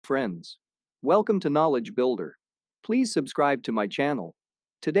friends. Welcome to Knowledge Builder. Please subscribe to my channel.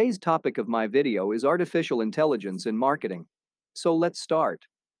 Today's topic of my video is artificial intelligence in marketing. So let's start.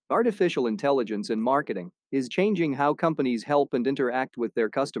 Artificial intelligence in marketing is changing how companies help and interact with their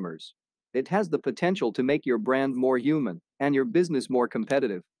customers. It has the potential to make your brand more human and your business more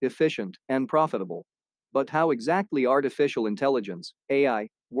competitive, efficient, and profitable. But how exactly artificial intelligence, AI,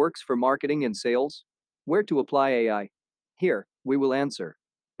 works for marketing and sales? Where to apply AI? Here, we will answer.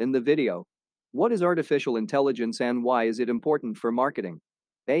 In the video, what is artificial intelligence and why is it important for marketing?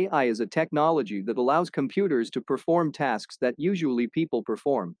 AI is a technology that allows computers to perform tasks that usually people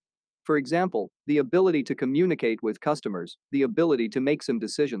perform. For example, the ability to communicate with customers, the ability to make some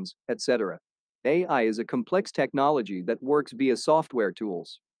decisions, etc. AI is a complex technology that works via software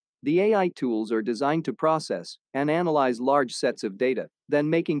tools. The AI tools are designed to process and analyze large sets of data, then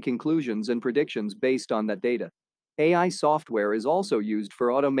making conclusions and predictions based on that data. AI software is also used for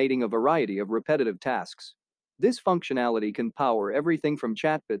automating a variety of repetitive tasks. This functionality can power everything from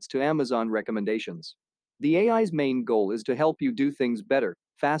chatbots to Amazon recommendations. The AI's main goal is to help you do things better,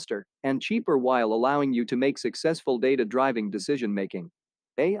 faster, and cheaper while allowing you to make successful data-driven decision-making.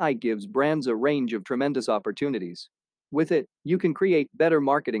 AI gives brands a range of tremendous opportunities. With it, you can create better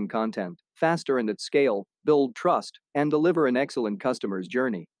marketing content, faster and at scale, build trust, and deliver an excellent customer's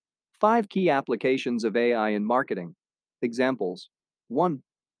journey. 5 key applications of AI in marketing. Examples. 1.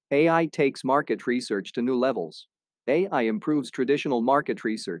 AI takes market research to new levels. AI improves traditional market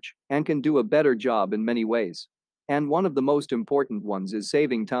research and can do a better job in many ways. And one of the most important ones is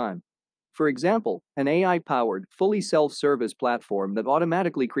saving time. For example, an AI-powered, fully self-service platform that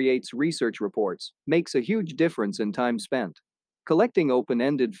automatically creates research reports makes a huge difference in time spent. Collecting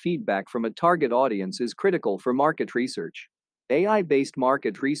open-ended feedback from a target audience is critical for market research. AI-based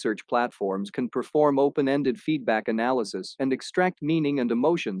market research platforms can perform open-ended feedback analysis and extract meaning and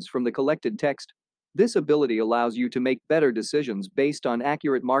emotions from the collected text. This ability allows you to make better decisions based on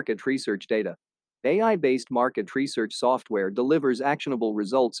accurate market research data. AI-based market research software delivers actionable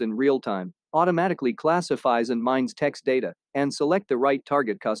results in real time, automatically classifies and mines text data, and select the right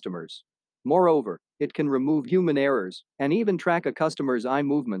target customers. Moreover, it can remove human errors and even track a customer's eye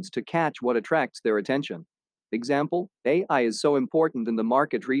movements to catch what attracts their attention. Example, AI is so important in the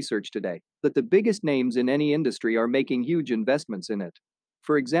market research today that the biggest names in any industry are making huge investments in it.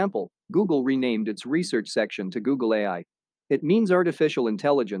 For example, Google renamed its research section to Google AI. It means artificial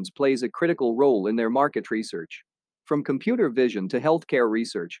intelligence plays a critical role in their market research. From computer vision to healthcare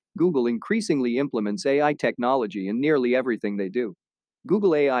research, Google increasingly implements AI technology in nearly everything they do.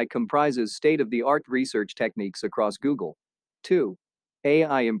 Google AI comprises state-of-the-art research techniques across Google. 2.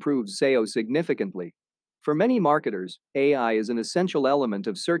 AI improves SEO significantly. For many marketers, AI is an essential element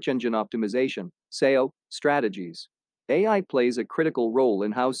of search engine optimization, SEO, strategies. AI plays a critical role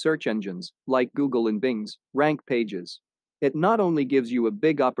in how search engines, like Google and Bing's, rank pages. It not only gives you a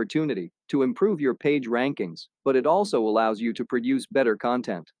big opportunity to improve your page rankings, but it also allows you to produce better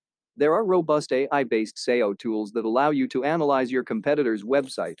content. There are robust AI-based SEO tools that allow you to analyze your competitor's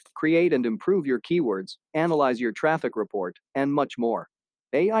website, create and improve your keywords, analyze your traffic report, and much more.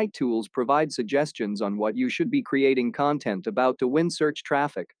 AI tools provide suggestions on what you should be creating content about to win search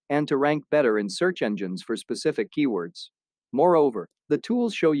traffic and to rank better in search engines for specific keywords. Moreover, the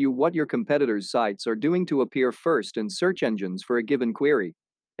tools show you what your competitors' sites are doing to appear first in search engines for a given query.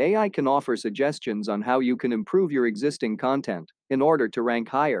 AI can offer suggestions on how you can improve your existing content in order to rank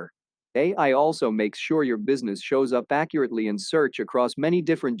higher. AI also makes sure your business shows up accurately in search across many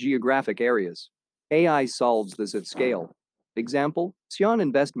different geographic areas. AI solves this at scale. Example, Sion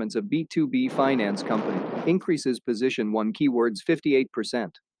Investments, a B2B finance company, increases position 1 keywords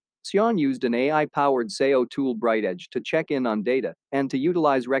 58%. Sion used an AI-powered SEO tool BrightEdge to check in on data and to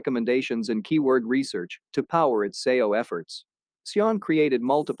utilize recommendations and keyword research to power its SEO efforts. Sion created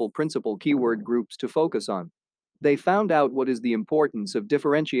multiple principal keyword groups to focus on. They found out what is the importance of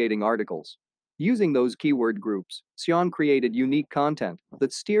differentiating articles. Using those keyword groups, Sion created unique content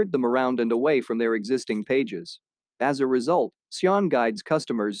that steered them around and away from their existing pages. As a result, Sion guides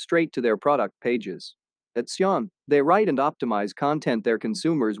customers straight to their product pages. At Sion, they write and optimize content their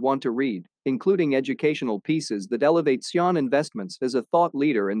consumers want to read, including educational pieces that elevate Sion Investments as a thought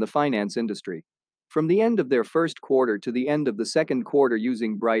leader in the finance industry. From the end of their first quarter to the end of the second quarter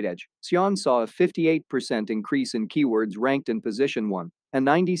using BrightEdge, Sion saw a 58% increase in keywords ranked in position 1, a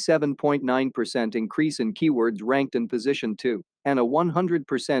 97.9% increase in keywords ranked in position 2, and a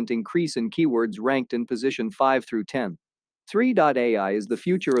 100% increase in keywords ranked in position 5 through 10. 3. AI is the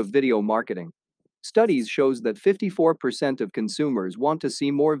future of video marketing. Studies shows that 54% of consumers want to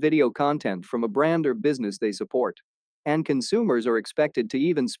see more video content from a brand or business they support. And consumers are expected to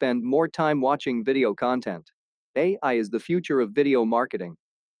even spend more time watching video content. AI is the future of video marketing.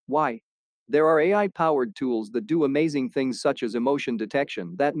 Why? There are AI-powered tools that do amazing things such as emotion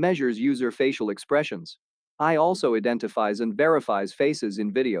detection that measures user facial expressions. AI also identifies and verifies faces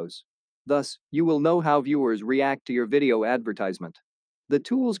in videos. Thus, you will know how viewers react to your video advertisement. The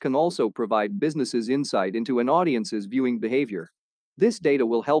tools can also provide businesses insight into an audience's viewing behavior. This data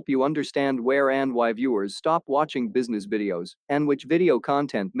will help you understand where and why viewers stop watching business videos and which video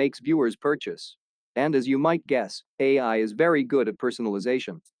content makes viewers purchase. And as you might guess, AI is very good at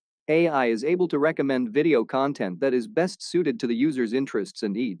personalization. AI is able to recommend video content that is best suited to the user's interests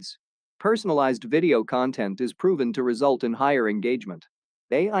and needs. Personalized video content is proven to result in higher engagement.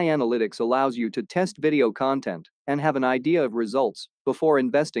 AI analytics allows you to test video content and have an idea of results before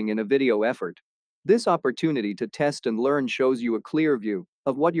investing in a video effort. This opportunity to test and learn shows you a clear view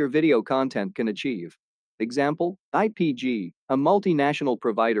of what your video content can achieve. Example, IPG, a multinational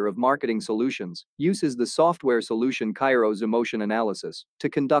provider of marketing solutions, uses the software solution Kairos Emotion Analysis to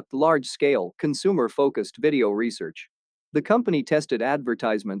conduct large-scale, consumer-focused video research. The company tested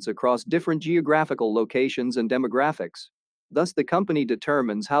advertisements across different geographical locations and demographics. Thus, the company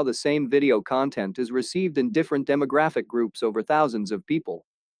determines how the same video content is received in different demographic groups over thousands of people.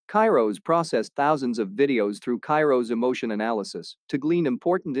 Kairos processed thousands of videos through Kairos Emotion Analysis to glean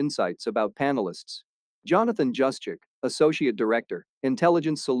important insights about panelists. Jonathan Juszczyk, Associate Director,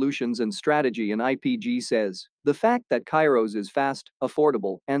 Intelligence Solutions and Strategy in IPG says, "The fact that Kairos is fast,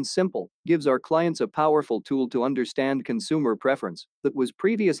 affordable, and simple gives our clients a powerful tool to understand consumer preference that was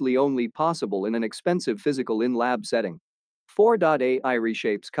previously only possible in an expensive physical in-lab setting." 4.AI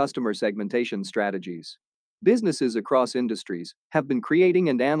reshapes customer segmentation strategies. Businesses across industries have been creating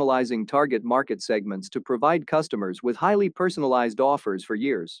and analyzing target market segments to provide customers with highly personalized offers for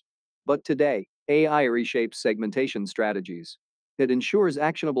years. But today, AI reshapes segmentation strategies. It ensures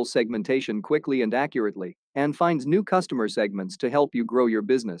actionable segmentation quickly and accurately and finds new customer segments to help you grow your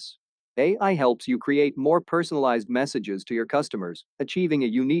business. AI helps you create more personalized messages to your customers, achieving a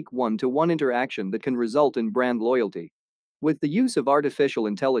unique one-to-one interaction that can result in brand loyalty. With the use of artificial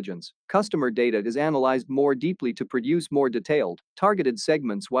intelligence, customer data is analyzed more deeply to produce more detailed, targeted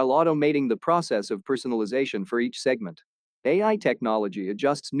segments while automating the process of personalization for each segment. AI technology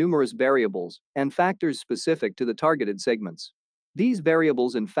adjusts numerous variables and factors specific to the targeted segments. These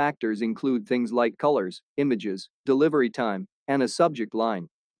variables and factors include things like colors, images, delivery time, and a subject line.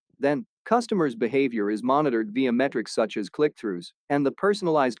 Then, customers' behavior is monitored via metrics such as click-throughs, and the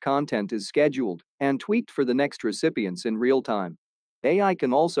personalized content is scheduled and tweaked for the next recipients in real time. AI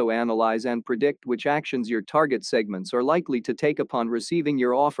can also analyze and predict which actions your target segments are likely to take upon receiving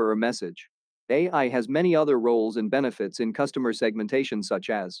your offer or message. AI has many other roles and benefits in customer segmentation, such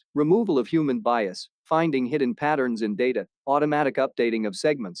as removal of human bias, finding hidden patterns in data, automatic updating of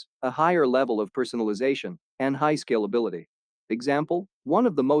segments, a higher level of personalization, and high scalability. Example, one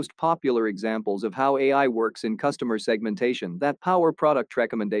of the most popular examples of how AI works in customer segmentation that power product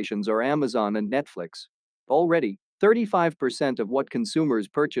recommendations are Amazon and Netflix. Already, 35% of what consumers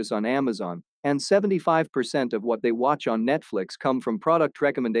purchase on Amazon and 75% of what they watch on Netflix come from product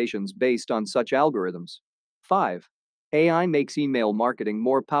recommendations based on such algorithms. 5. AI makes email marketing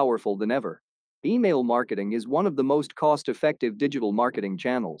more powerful than ever. Email marketing is one of the most cost-effective digital marketing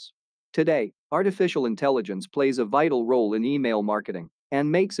channels. Today, artificial intelligence plays a vital role in email marketing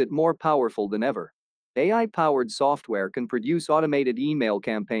and makes it more powerful than ever. AI-powered software can produce automated email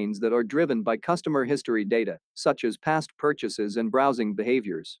campaigns that are driven by customer history data, such as past purchases and browsing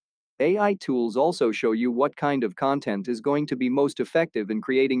behaviors. AI tools also show you what kind of content is going to be most effective in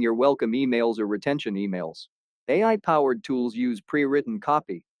creating your welcome emails or retention emails. AI-powered tools use pre-written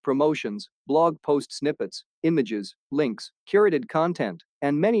copy, promotions, blog post snippets, images, links, curated content,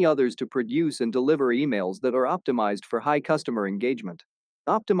 and many others to produce and deliver emails that are optimized for high customer engagement.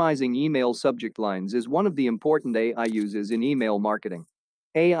 Optimizing email subject lines is one of the important AI uses in email marketing.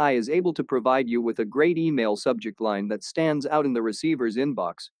 AI is able to provide you with a great email subject line that stands out in the receiver's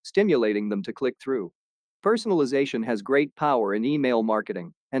inbox, stimulating them to click through. Personalization has great power in email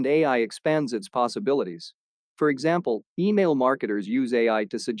marketing, and AI expands its possibilities. For example, email marketers use AI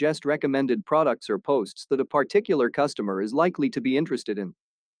to suggest recommended products or posts that a particular customer is likely to be interested in.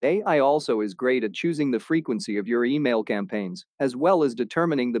 AI also is great at choosing the frequency of your email campaigns, as well as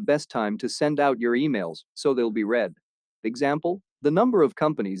determining the best time to send out your emails so they'll be read. Example, the number of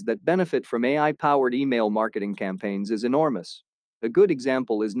companies that benefit from AI-powered email marketing campaigns is enormous. A good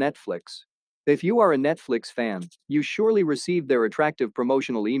example is Netflix. If you are a Netflix fan, you surely receive their attractive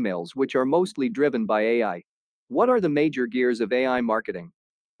promotional emails, which are mostly driven by AI. What are the major gears of AI marketing?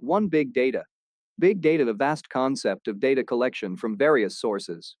 1. Big data. Big data, a vast concept of data collection from various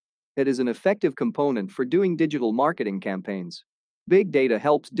sources. It is an effective component for doing digital marketing campaigns. Big data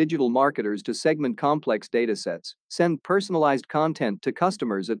helps digital marketers to segment complex datasets, send personalized content to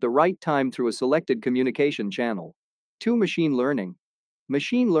customers at the right time through a selected communication channel. 2. Machine learning.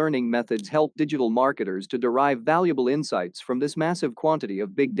 Machine learning methods help digital marketers to derive valuable insights from this massive quantity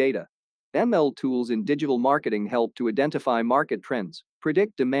of big data. ML tools in digital marketing help to identify market trends,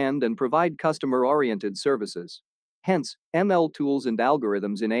 predict demand, and provide customer-oriented services. Hence, ML tools and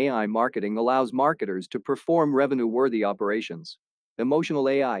algorithms in AI marketing allows marketers to perform revenue-worthy operations. Emotional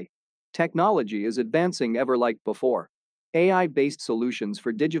AI. Technology is advancing ever like before. AI-based solutions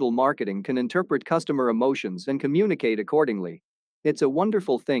for digital marketing can interpret customer emotions and communicate accordingly. It's a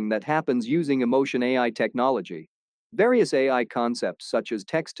wonderful thing that happens using emotion AI technology. Various AI concepts such as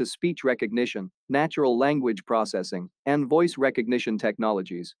text-to-speech recognition, natural language processing, and voice recognition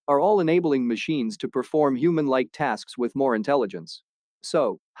technologies are all enabling machines to perform human-like tasks with more intelligence.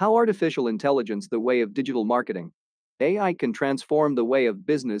 So, how artificial intelligence the way of digital marketing? AI can transform the way of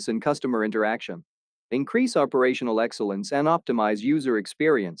business and customer interaction, increase operational excellence, and optimize user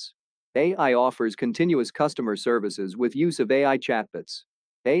experience. AI offers continuous customer services with use of AI chatbots.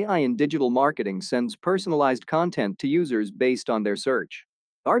 AI in digital marketing sends personalized content to users based on their search.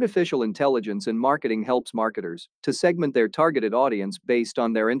 Artificial intelligence in marketing helps marketers to segment their targeted audience based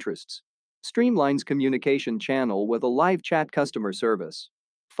on their interests. Streamlines communication channel with a live chat customer service.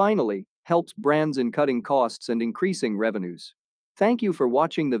 Finally, helps brands in cutting costs and increasing revenues. Thank you for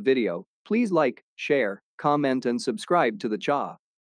watching the video. Please like, share, comment, and subscribe to the channel.